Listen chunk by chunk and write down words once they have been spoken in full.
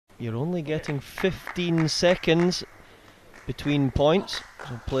you're only getting 15 seconds between points,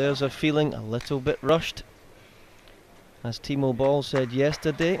 so players are feeling a little bit rushed. As Timo Ball said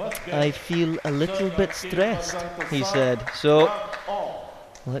yesterday, I feel a little bit stressed, he said. So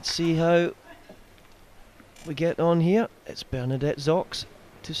let's see how we get on here. It's Bernadette Szocks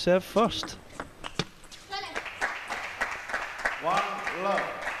to serve first. 1-love.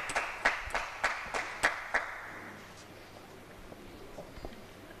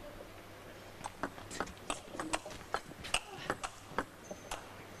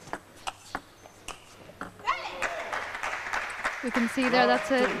 We can see there that's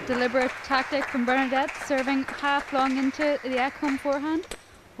a deliberate tactic from Bernadette, serving half long into the Ekholm forehand,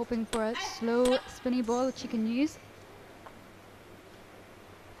 hoping for a slow, spinny ball that she can use.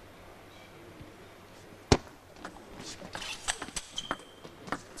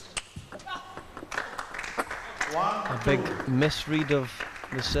 A big misread of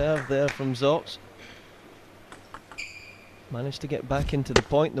the serve there from Szocks. Managed to get back into the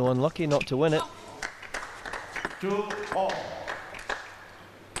point though, unlucky not to win it. 2-all.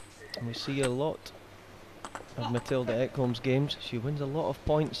 And we see a lot of Matilda Ekholm's games. She wins a lot of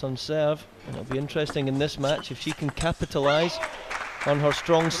points on serve, and it'll be interesting in this match if she can capitalise on her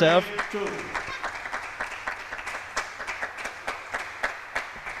strong serve. 3-2.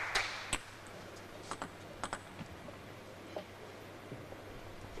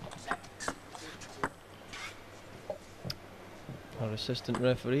 Our assistant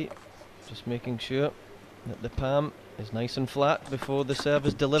referee just making sure that the palm is nice and flat before the serve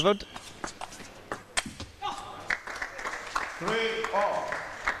is delivered. 3-all.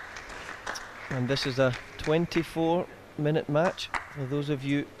 And this is a 24-minute match for those of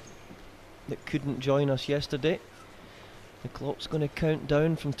you that couldn't join us yesterday. The clock's going to count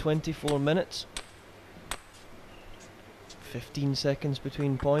down from 24 minutes. 15 seconds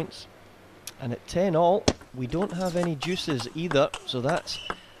between points. And at 10-all, we don't have any juices either, so that's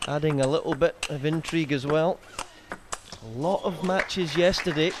adding a little bit of intrigue as well. A lot of matches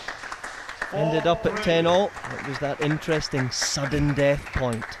yesterday ended up at 10-all. It was that interesting sudden death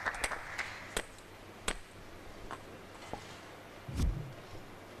point.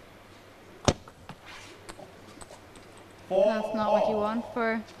 That's not what you want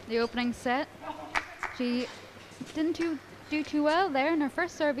for the opening set. She didn't do too well there in her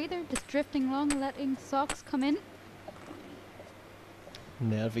first serve either, just drifting long and letting Szocks come in.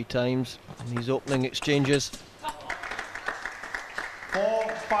 Nervy times in these opening exchanges.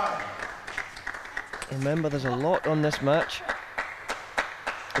 4-5. Remember, there's a lot on this match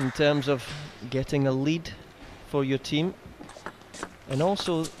in terms of getting a lead for your team and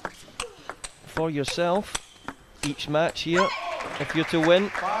also for yourself. Each match here, if you're to win,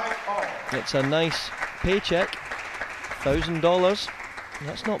 5-all. it's a nice paycheck, $1,000.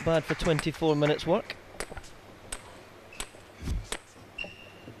 That's not bad for 24 minutes work.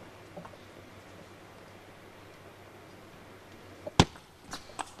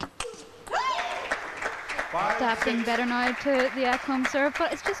 Adapting better now to the Ekholm serve,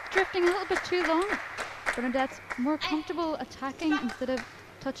 but it's just drifting a little bit too long. Bernadette's more comfortable attacking instead of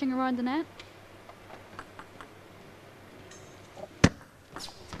touching around the net.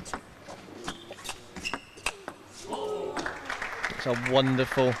 It's a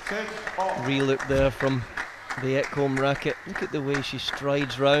wonderful 6-all. reloop there from the Ekholm racket. Look at the way she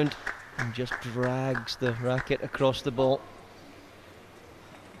strides round and just drags the racket across the ball.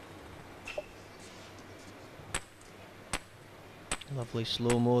 Lovely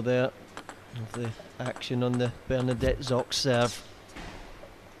slow-mo there of the action on the Bernadette Szocks serve.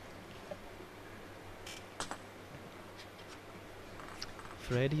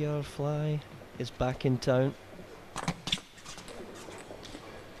 Freddie, our fly, is back in town.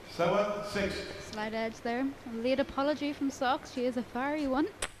 7-6. Slight edge there. A late apology from Szocks. She is a fiery one.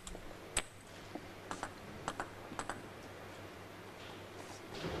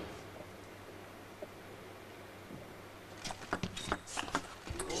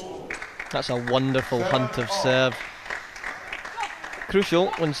 That's a wonderful hunt of serve.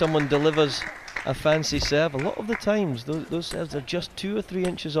 Crucial when someone delivers a fancy serve. A lot of the times those serves are just 2 or 3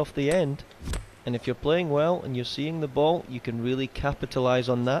 inches off the end, and if you're playing well and you're seeing the ball, you can really capitalise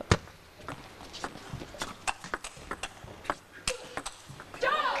on that.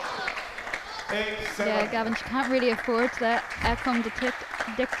 Yeah, Gavin, she can't really afford to let Ekholm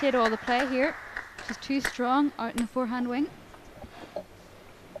dictate all the play here. She's too strong out in the forehand wing.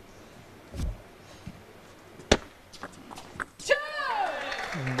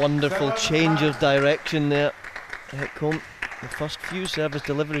 Wonderful change of direction there. Ekholm, the first few service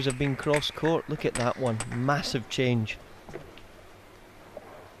deliveries have been cross court. Look at that one, massive change.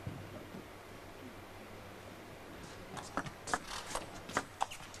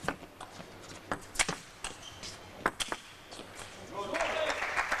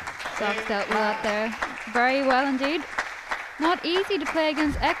 Zocks dealt with that there very well indeed. Not easy to play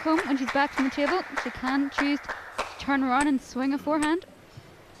against Ekholm when she's back from the table. She can choose to turn around and swing a forehand.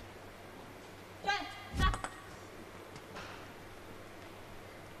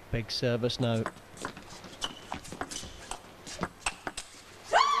 Big service now.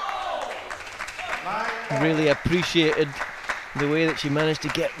 Really appreciated the way that she managed to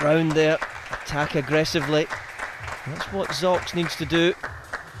get round there, attack aggressively. That's what Zocks needs to do.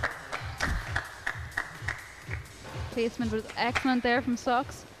 Placement was excellent there from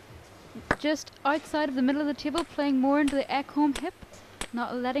Zocks. Just outside of the middle of the table, playing more into the Ekholm hip,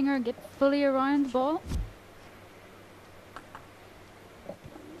 not letting her get fully around the ball.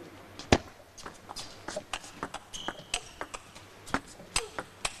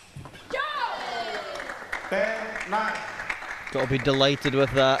 Got to be delighted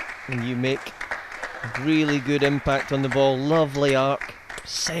with that when you make a really good impact on the ball. Lovely arc,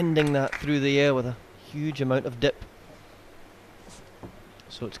 sending that through the air with a huge amount of dip.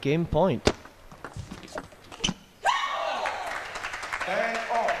 So it's game point.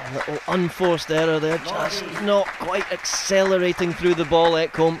 A little unforced error there, just not quite accelerating through the ball,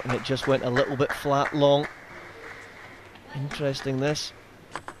 Ekholm, and it just went a little bit flat long. Interesting this.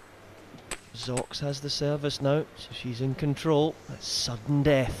 Zocks has the service now, so she's in control. That's sudden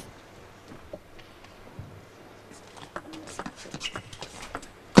death.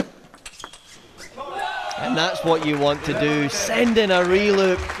 And that's what you want to do, send in a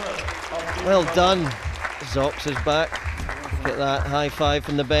reloop. Well done. Zocks is back. Get that high five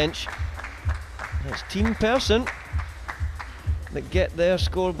from the bench. It's Team Person that get their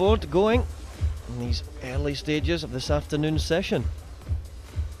scoreboard going in these early stages of this afternoon's session.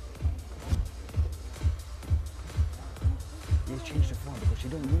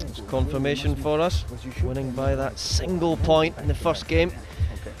 It's confirmation for us, winning by that single point in the first game.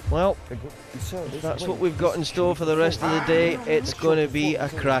 Well, if that's what we've got in store for the rest of the day, it's going to be a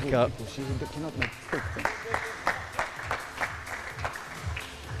cracker.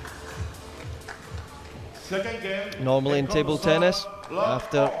 Normally in table tennis,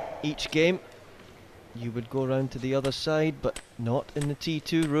 after each game, you would go round to the other side, but not in the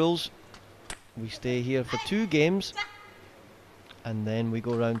T2 rules. We stay here for 2 games, and then we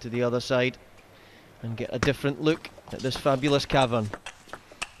go round to the other side and get a different look at this fabulous cavern.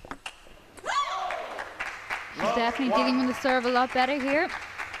 She's definitely dealing with the serve a lot better here.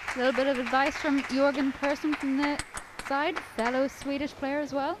 A little bit of advice from Jorgen Persson from the side, fellow Swedish player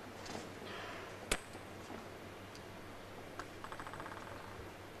as well.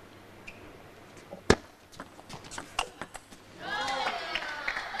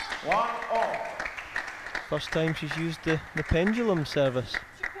 First time she's used the pendulum service.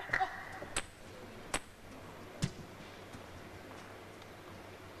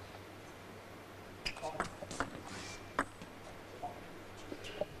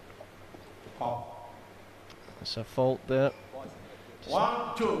 It's a fault there.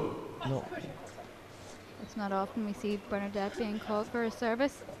 1-2. No. It's not often we see Bernadette being called for a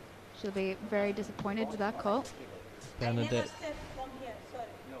service. She'll be very disappointed with that call. Bernadette.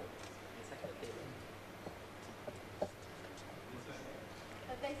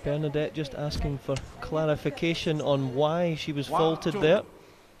 Bernadette just asking for clarification on why she was faulted there.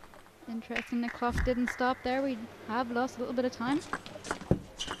 Interesting, the clock didn't stop there. We have lost a little bit of time.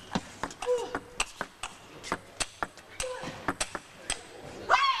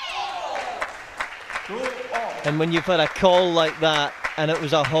 And when you've had a call like that, and it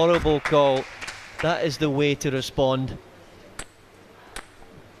was a horrible call, that is the way to respond.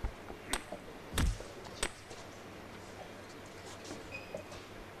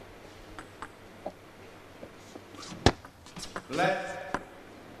 Let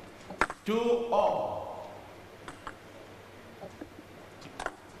 2-all.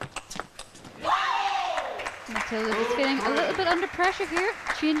 Matilda just feeling a little bit under pressure here,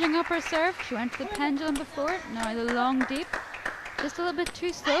 changing up her serve. She went for the pendulum before, now the long deep. Just a little bit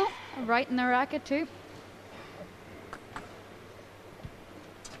too slow, right in the racket too.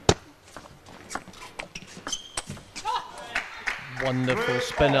 Wonderful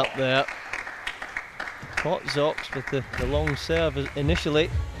spin up there. Caught Zocks with the long serve initially.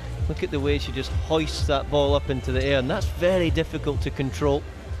 Look at the way she just hoists that ball up into the air, and that's very difficult to control.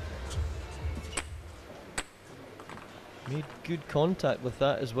 Made good contact with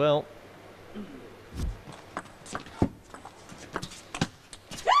that as well. You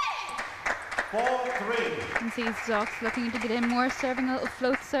can see Zocks looking to get in more, serving a little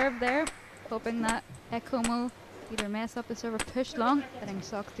float serve there, hoping that Ekholm will either mess up the serve or push long, getting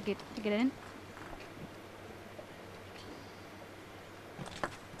Zocks to get in.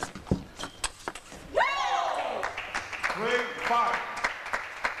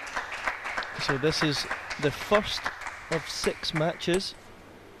 So this is the first of 6 matches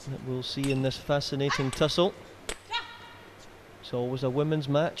that we'll see in this fascinating tussle. It's always a women's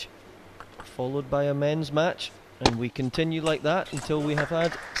match, followed by a men's match, and we continue like that until we have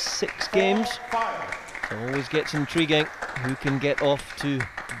had 6 games. It always gets intriguing who can get off to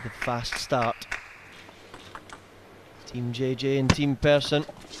the fast start. Team JJ and Team Person,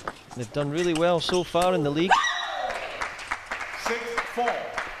 they've done really well so far in the league. 6-4.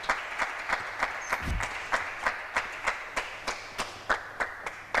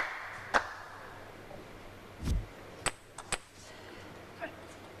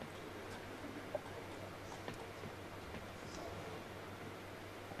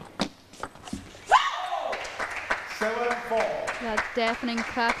 That deafening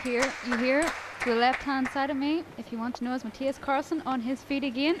clap here, you hear, to the left hand side of me, if you want to know, is Matthias Carlsen on his feet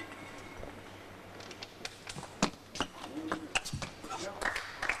again.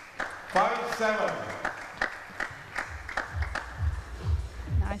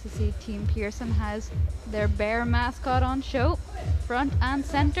 Nice to see Team Pearson has their bear mascot on show, front and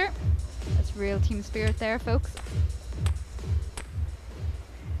centre. That's real team spirit there, folks.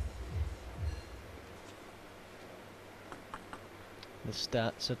 The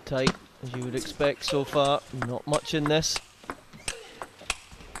stats are tight, as you would expect so far. Not much in this.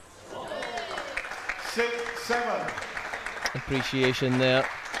 6-7. Appreciation there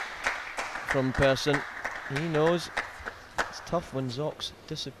from Person. He knows it's tough when Zocs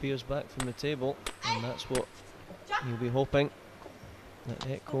disappears back from the table, and that's what he'll be hoping that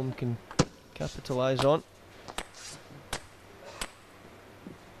Ekholm can capitalise on.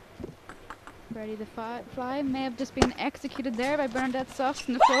 Ready to fly. May have just been executed there by Bernadette SZOCS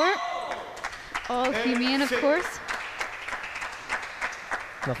on the floor. All humane, of course.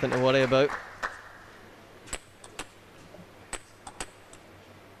 Nothing to worry about.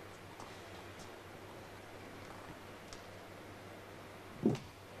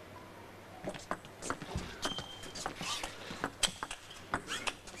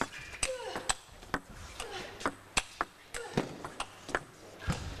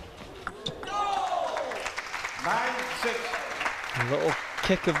 A little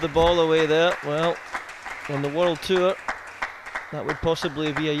kick of the ball away there. Well, on the World Tour, that would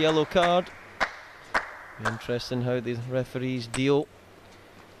possibly be a yellow card. Be interesting how the referees deal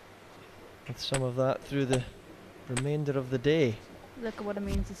with some of that through the remainder of the day. Look at what it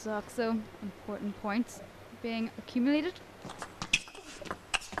means to SZOCS, though. Important points being accumulated.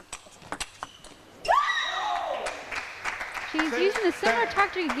 She's using a similar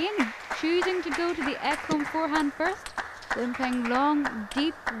tactic again, choosing to go to the Ekholm forehand first, then playing long,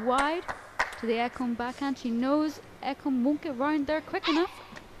 deep, wide to the Ekholm backhand. She knows Ekholm won't get round there quick enough.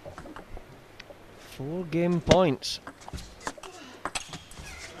 4 game points.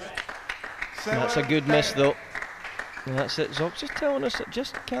 That's a good miss though. And that's it. Zocs just telling us that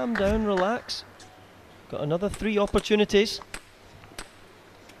just calm down, relax. Got another 3 opportunities.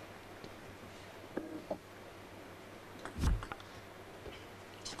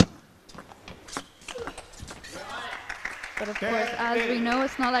 But of course, as we know,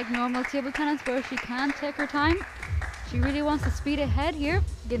 it's not like normal table tennis where she can take her time. She really wants to speed ahead here,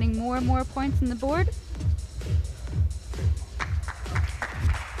 getting more and more points on the board.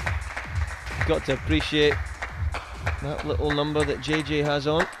 Got to appreciate that little number that JJ has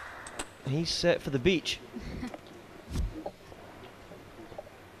on. He's set for the beach.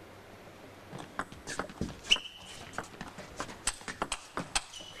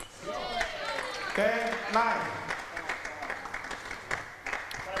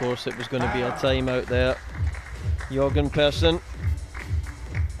 Of course, it was going to be a timeout there. Jorgen Persson,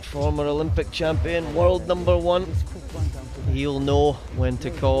 former Olympic champion, world number 1. He'll know when to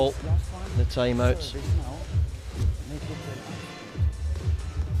call the timeouts.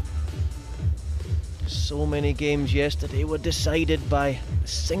 So many games yesterday were decided by a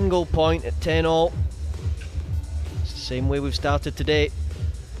single point at 10-all. It's the same way we've started today.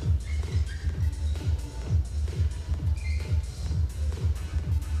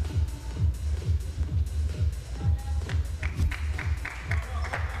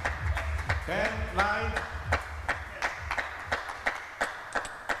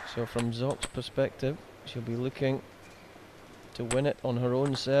 So from Zocs' perspective, she'll be looking to win it on her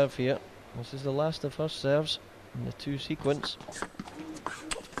own serve here. This is the last of her serves in the 2 sequence.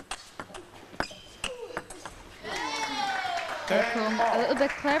 A little bit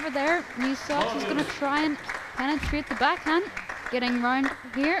clever there. New SZOCS is going to try and penetrate the backhand. Getting round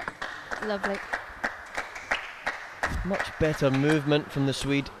here. Lovely. Much better movement from the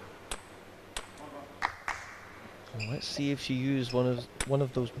Swede. Well, let's see if she used one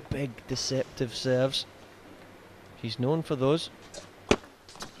of those big deceptive serves. She's known for those.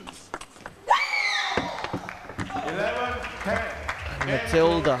 11-10.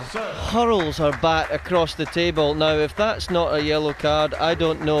 Matilda hurls her bat across the table. Now, if that's not a yellow card, I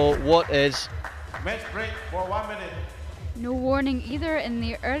don't know what is. Match break for 1 minute. No warning either in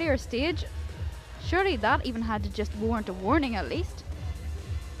the earlier stage. Surely that even had to just warrant a warning at least.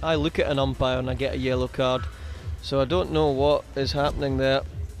 I look at an umpire and I get a yellow card, so I don't know what is happening there.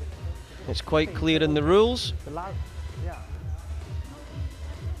 It's quite clear in the rules.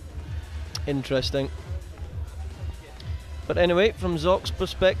 Interesting. But anyway, from Zoc's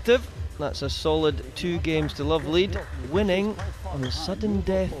perspective, that's a solid 2 games to love lead, winning on the sudden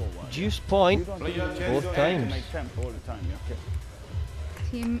death juice point both times.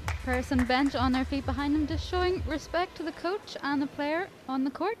 Team person bench on their feet behind them, just showing respect to the coach and the player on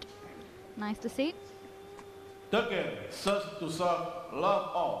the court. Nice to see. Second, serve to serve,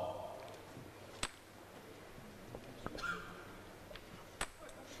 love all.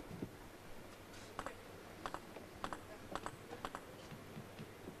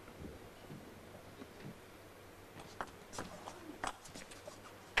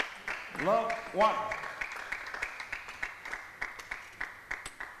 Love 1.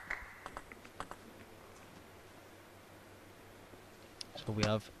 So we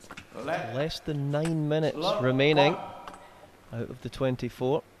have Left. less than 9 minutes Love remaining 1. out of the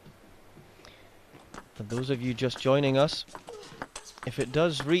 24. For those of you just joining us, if it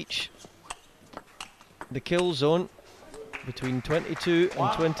does reach the kill zone between 22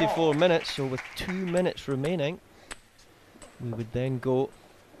 and 24 minutes, so with 2 minutes remaining, we would then go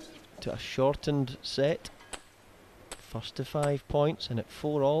to a shortened set, first to 5 points, and at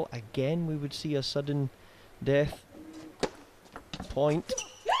 4 all, again we would see a sudden death point.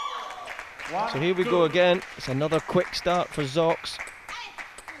 So here we go again. It's another quick start for Zocs.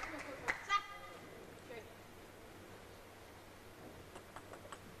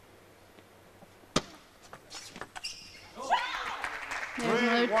 There's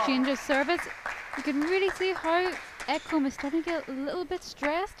another change of service. You can really see how EKHOLM is starting to get a little bit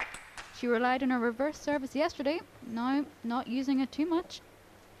stressed. She relied on her reverse service yesterday, now not using it too much.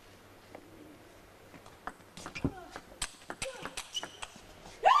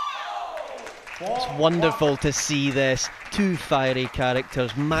 It's wonderful to see this. 2 fiery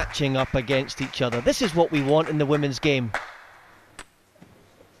characters matching up against each other. This is what we want in the women's game.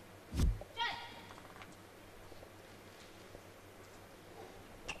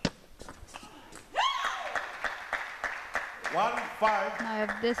 Now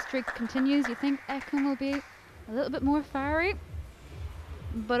if this streak continues, you think EKHOLM will be a little bit more fiery,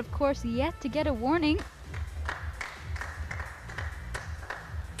 but of course yet to get a warning.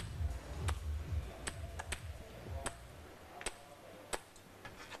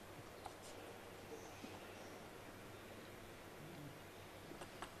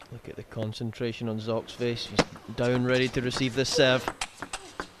 Look at the concentration on Zoc's face. She's down, ready to receive this serve.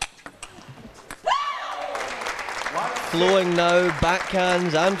 Flowing now,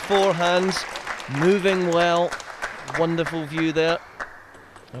 backhands and forehands, moving well. Wonderful view there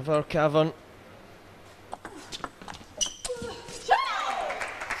of our cavern.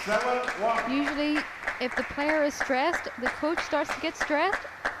 7-1. Usually if the player is stressed, the coach starts to get stressed,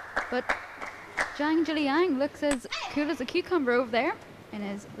 but Zhang Jiliang looks as cool as a cucumber over there in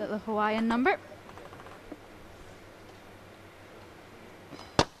his little Hawaiian number.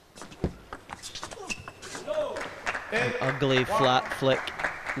 An ugly flat flick,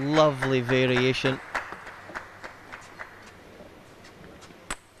 lovely variation.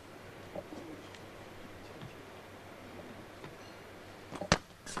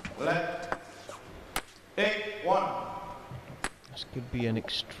 Left. 8-1. This could be an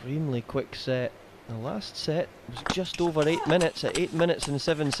extremely quick set. The last set was just over 8 minutes, at 8 minutes and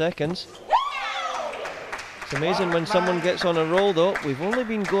 7 seconds. It's amazing when someone gets on a roll though. We've only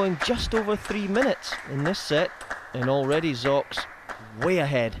been going just over 3 minutes in this set, and already Zoc's way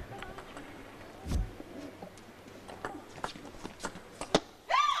ahead.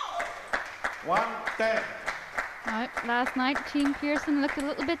 Right, last night Team Pearson looked a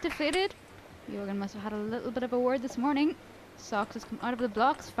little bit defeated. Jorgen must have had a little bit of a word this morning. Zoc's has come out of the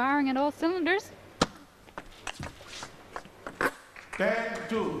blocks, firing at all cylinders.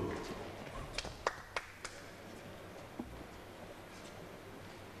 10-2.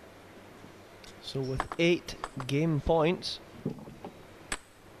 So with 8 game points,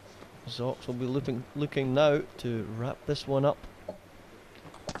 Zoc's will be looking now to wrap this one up.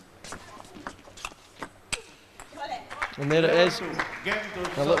 And there it is.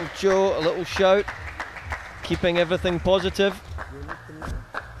 A little show, a little shout. keeping everything positive.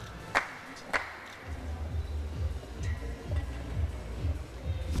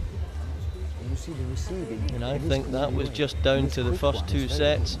 And I think that was just down to the first two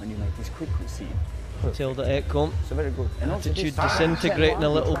sets. Matilda Ekholm, attitude disintegrating a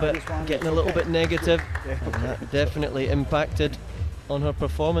little bit, getting a little bit negative, and that definitely impacted on her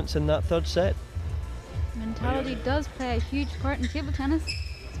performance in that third set. Mentality does play a huge part in table tennis,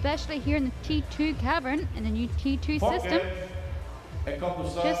 especially here in the T2 cavern in the new T2 system.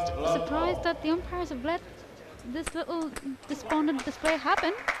 Just surprised that the umpires have let this little despondent display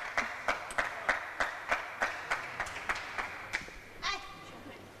happen.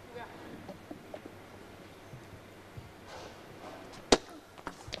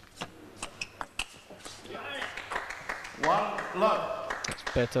 It's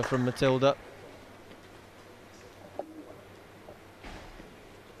better from Matilda.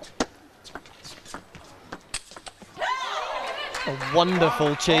 A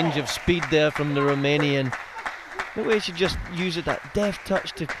wonderful change of speed there from the Romanian. The way she just used that deft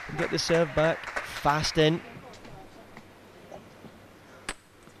touch to get the serve back, fast in.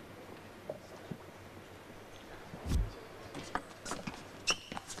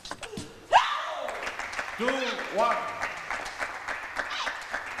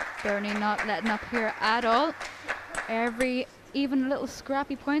 Bernie not letting up here at all. Every even little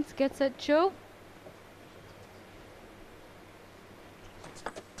scrappy points gets at Joe.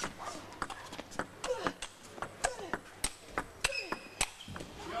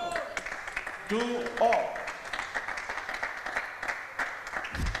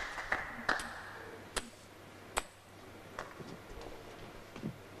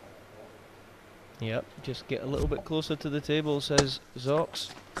 Yep, just get a little bit closer to the table, says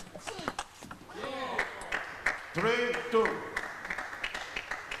Zocs. 3-2.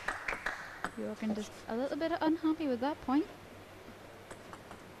 Jorgen just a little bit unhappy with that point.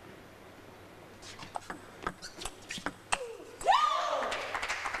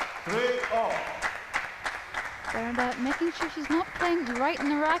 Bernadette making sure she's not playing right in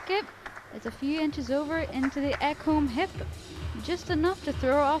the racket. It's a few inches over into the Ekholm hip, just enough to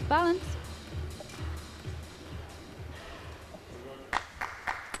throw her off balance.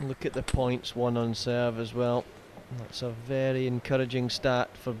 Look at the points won on serve as well. That's a very encouraging stat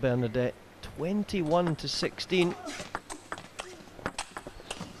for Bernadette. 21-16.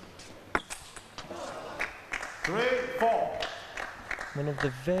 3-4. One of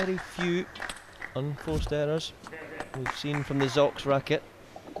the very few unforced errors we've seen from the Zocs racket.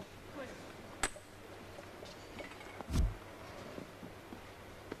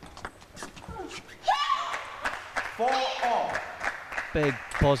 Big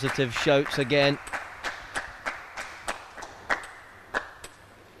positive shouts again.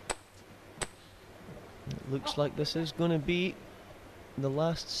 It looks like this is going to be the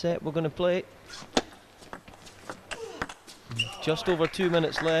last set we're going to play. Just over 2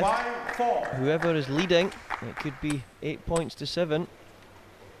 minutes left. 5-4. Whoever is leading, it could be 8 points to 7.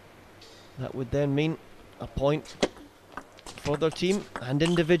 That would then mean a point for their team and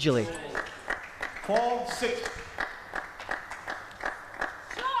individually. 4-6.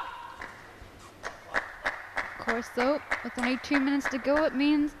 Of course though, with only 2 minutes to go, it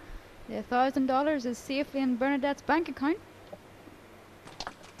means the $1,000 is safely in Bernadette's bank account.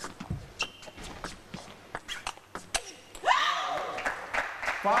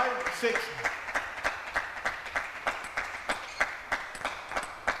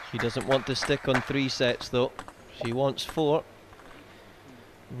 She doesn't want to stick on 3 sets though. She wants 4.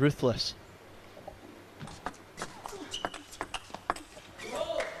 Ruthless.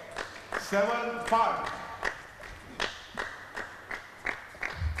 7-5.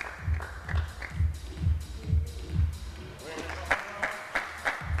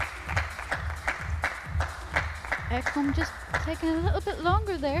 Ekholm just taking a little bit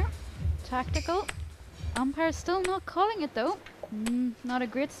longer there. Tactical. Umpire's still not calling it though. Not a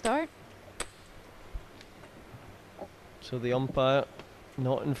great start. So the umpire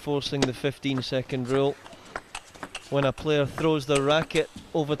not enforcing the 15-second rule when a player throws their racket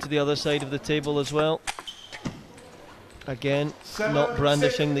over to the other side of the table as well. Again, not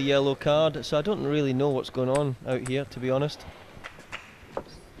brandishing the yellow card, so I don't really know what's going on out here, to be honest.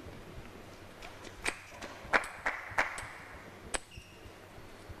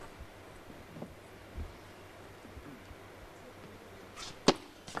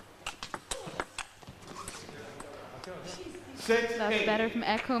 That's better from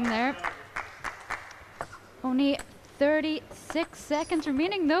Ekholm there. Only 36 seconds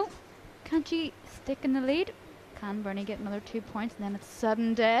remaining though. Can't she stick in the lead? Can Bernie get another 2 points and then it's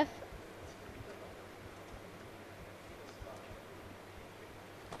sudden death?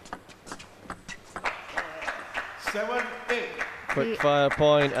 7-8. Quick fire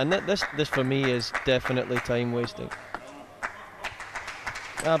point, and this for me is definitely time wasting.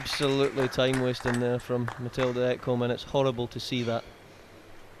 Absolutely time wasting there from Matilda Ekholm, and it's horrible to see that.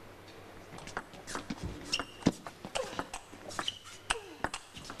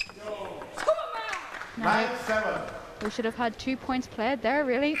 Now, 9-7. we should have had 2 points played there,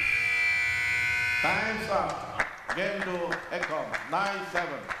 really. Time's up. Game to Ekholm. 9-7.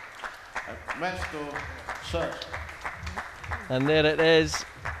 Match to Szocks. And there it is.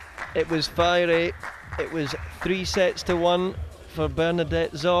 It was fiery. It was 3 sets to 1 for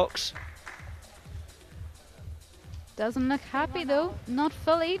Bernadette Szocks. Doesn't look happy though, not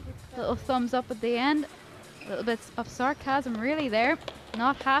fully. Little thumbs up at the end. A little bit of sarcasm really there.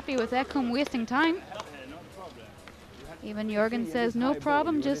 Not happy with Ekholm wasting time. Even Jürgen says no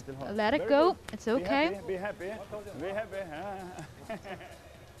problem, just let it go. It's okay. Be happy. Be happy.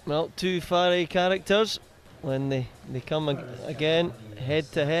 Well, 2 fiery characters when they come again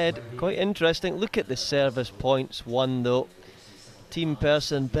head to head. Quite interesting. Look at the service points won though. Team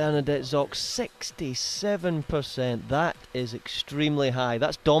person Bernadette Szocks 67%. That is extremely high.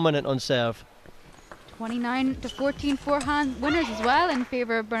 That's dominant on serve. 29 to 14 forehand winners as well in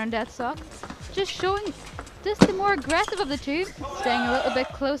favour of Bernadette Szocks. Just showing just the more aggressive of the two, staying a little bit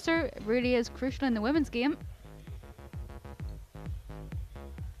closer. It really is crucial in the women's game.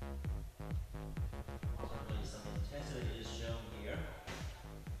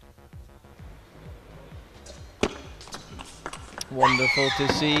 Wonderful to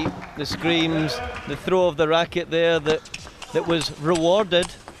see the screams, the throw of the racket there that was rewarded,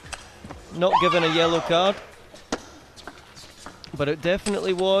 not given a yellow card, but it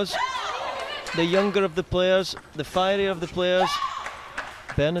definitely was the younger of the players, the fierier of the players,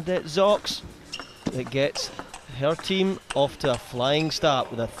 Bernadette Szocks, that gets her team off to a flying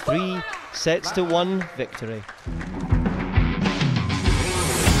start with a 3 sets to 1 victory.